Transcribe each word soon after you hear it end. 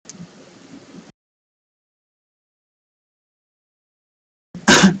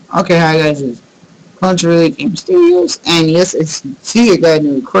Okay, hi guys, it's Punch Relief Game Studios, and yes, it's see, I got a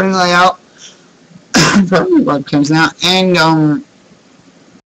new recording layout. Probably webcams now, and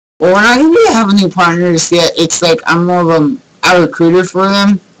well, we're not really have a new partners yet. It's like I'm more of a recruiter for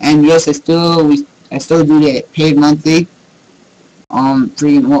them, and yes, I still do get paid monthly.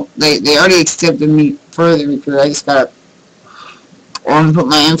 Pretty well, they already accepted me for the recruiter. I just gotta put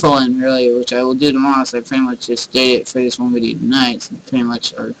my info in really, which I will do tomorrow. So I pretty much just did it for this one video tonight. So I'm pretty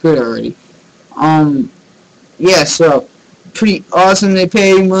much a recruiter already. Yeah, so pretty awesome. They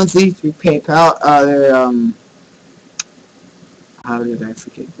pay monthly through PayPal. They're how did I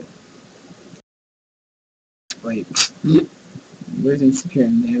forget that? Wait, where's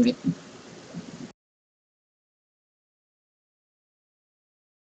Instagram? Damn it.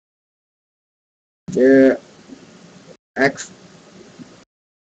 They're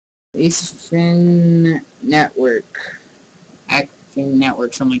acend network, acend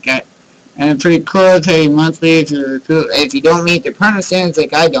network, something like that. And it's pretty cool. They pay monthly if you don't meet the partner standards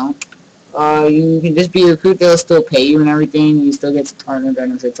like I don't. You can just be a recruit. They'll still pay you and everything. You still get some partner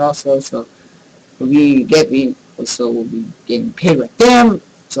benefits also. So we get me, so we'll be getting paid with them.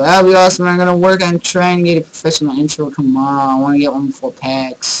 So that'll be awesome. I'm gonna work on trying to get a professional intro tomorrow. I want to get one before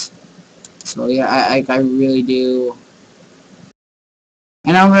PAX. So yeah, I really do.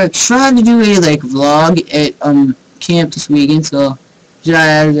 And I'm gonna try to do a vlog at camp this weekend. So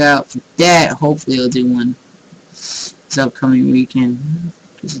try it out for that. Hopefully I'll do one this upcoming weekend.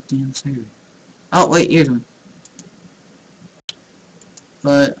 It's a damn server. Oh wait, here's one.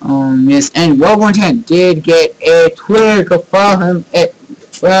 But yes, and World10 did get a Twitter. Go follow him at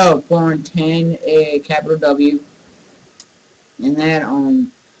World10, a capital W. And that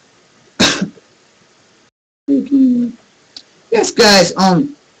yes guys,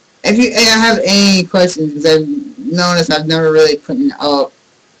 if you have any questions, because I've noticed I've never really put out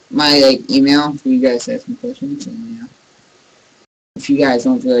my email for you guys to ask me questions, and you know, if you guys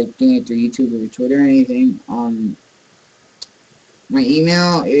don't feel like doing it through YouTube or Twitter or anything, my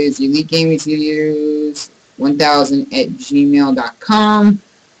email is elitegamingstudios1000@gmail.com.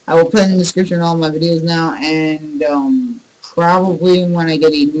 I will put in the description all my videos now, and probably when I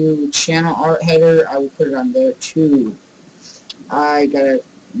get a new channel art header, I will put it on there too. I gotta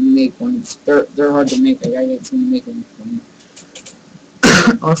make one. They're hard to make. I gotta get someone to make one for me.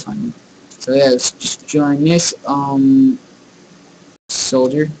 Or fun. So yeah, let's just join this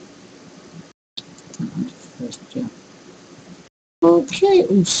soldier. Okay,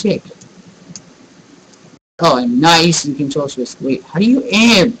 oh shit. Oh, I'm not used to the control switch. Wait, how do you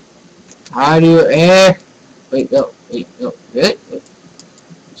aim? How do you aim? Wait, no, good? This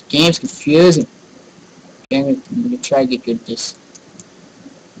game's confusing. Okay, I'm gonna try to get good at this.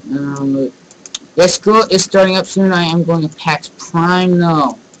 This school is starting up soon. I am going to PAX Prime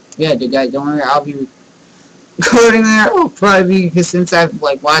though. Yeah, the guys, don't worry, I'll be recording there. I'll probably be, because since I've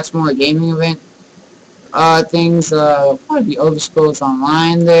watched more gaming event things, probably be Elder Scrolls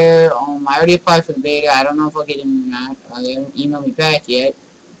Online there. I already applied for the beta. I don't know if I'll get in or not. They haven't emailed me back yet.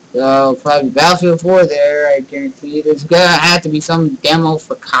 Probably Battlefield 4 there. I guarantee you. There's gonna have to be some demo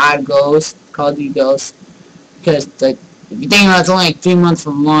for COD Ghost, Call of Duty Ghost, because if you think about it, it's only 3 months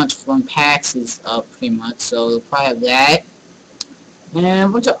from launch when PAX is up pretty much. So they'll probably have that. And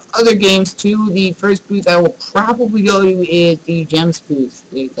a bunch of other games too. The first booth I will probably go to is the Gems booth.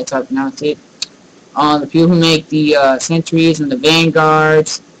 That's how I pronounce it. The people who make the Sentries and the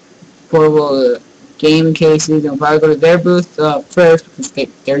Vanguards, portable game cases, and probably go to their booth first because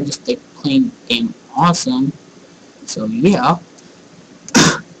they're just playing the game awesome. So yeah,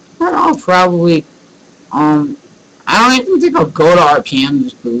 and I'll probably I don't even think I'll go to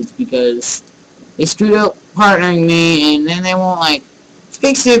RPM's booth because they screwed up partnering me, and then they won't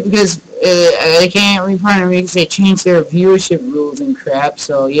fix it because they can't repartner me because they changed their viewership rules and crap.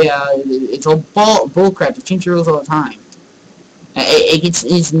 So yeah, it's all bull crap. They change the rules all the time.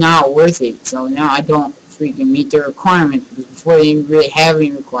 It's not worth it. So now I don't freaking meet their requirements because before they didn't really have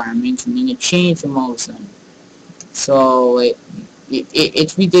any requirements, and then they changed them all of a sudden. So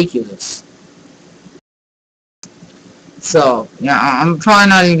it's ridiculous. So yeah, I'm probably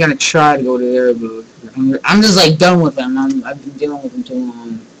not even gonna try to go to their booth. I'm just done with them. I've been dealing with them too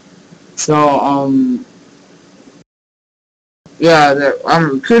long. So yeah, I'm a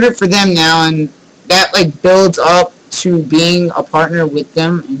recruiter for them now, and that builds up to being a partner with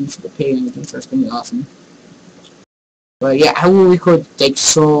them and to pay anything. So that's gonna be awesome. But yeah, I will record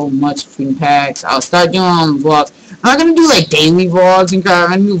so much freaking packs. I'll start doing vlogs. I'm not gonna do daily vlogs and crap.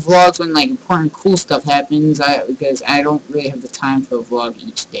 I'm gonna do vlogs when important cool stuff happens. Because I don't really have the time for a vlog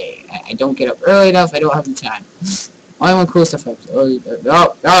each day. I don't get up early enough. I don't have the time. Only one cool stuff happens. Oh,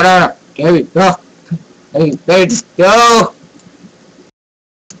 no. Gary, go. Hey, better just go.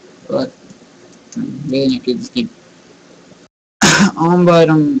 But, I'm really not good at this game. But,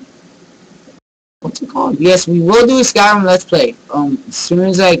 what's it called? Yes, we will do a Skyrim Let's Play. As soon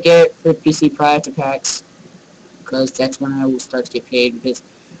as I get for PC prior to PAX, because that's when I will start to get paid. Because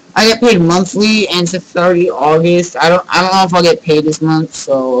I get paid monthly, and it's the 30 August. I don't know if I'll get paid this month,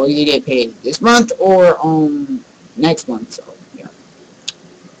 so I'll either get paid this month or next month. So yeah.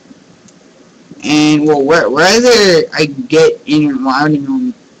 And well, whether I get in, well, I don't even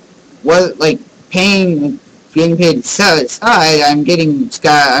know what like getting paid side. I'm getting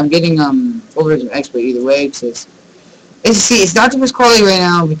Overversion Expert either way. Because it's not the first quality right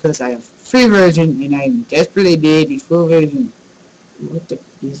now because I have free version and I desperately did the full version. What the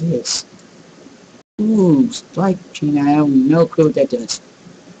is this? Ooh, strike chain. I have no clue what that does.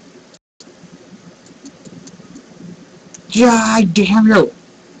 God damn you!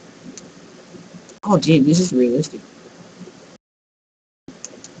 Oh, damn, this is realistic.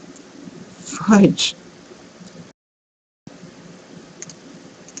 Fudge.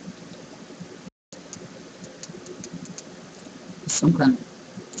 Some kind of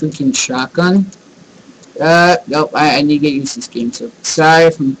freaking shotgun. Nope, I need to get used to this game, so sorry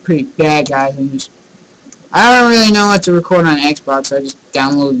if I'm pretty bad, guys. I don't really know what to record on Xbox, so I just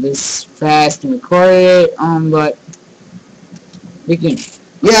downloaded this fast and recorded it, but we can,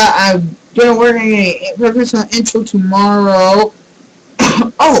 yeah, I'm gonna work on a professional intro tomorrow.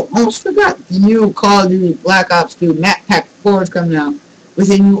 Oh, almost forgot, the new Call of Duty Black Ops 2 Map Pack 4 is coming out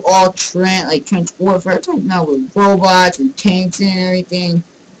with a new trench warfare type now with robots and tanks and everything.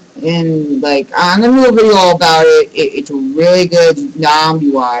 And like I'm gonna do a video all about it. It's really good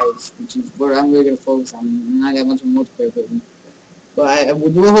zombie-wise, which is where I'm really gonna focus on. Not that much of multiplayer equipment, but I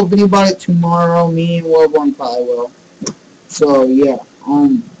will do a whole video about it tomorrow. Me and Warborn probably will. So yeah,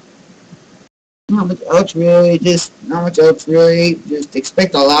 not much else really. Not much else really. Just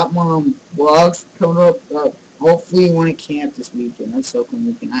expect a lot more vlogs coming up. Hopefully, you want to camp this weekend. That's so cool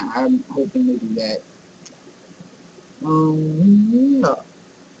weekend. I'm hoping to do that. Yeah.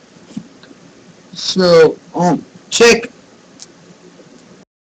 So, check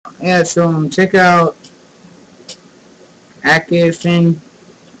out Active Fin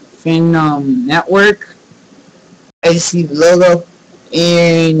Network. As you see the logo,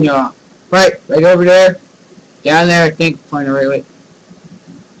 and right over there, down there. I think pointing the right way.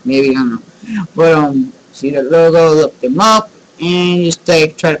 Maybe I don't know, but see the logo, look them up, and just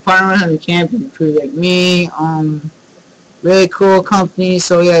like try to partner with them. You can't be pretty like me. Really cool company.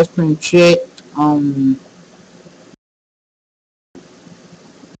 So yeah, it's pretty much it.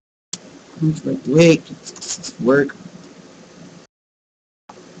 Wait, work.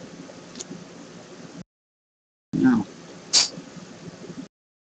 No.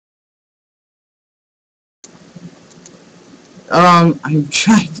 I'm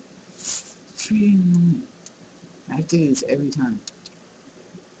trying to. I have to do this every time.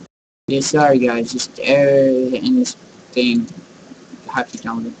 Yeah, sorry guys, just in this thing. I have to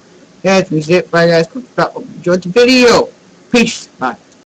download it. Yeah, that's it. Bye guys. Enjoyed the video. Peace. Bye.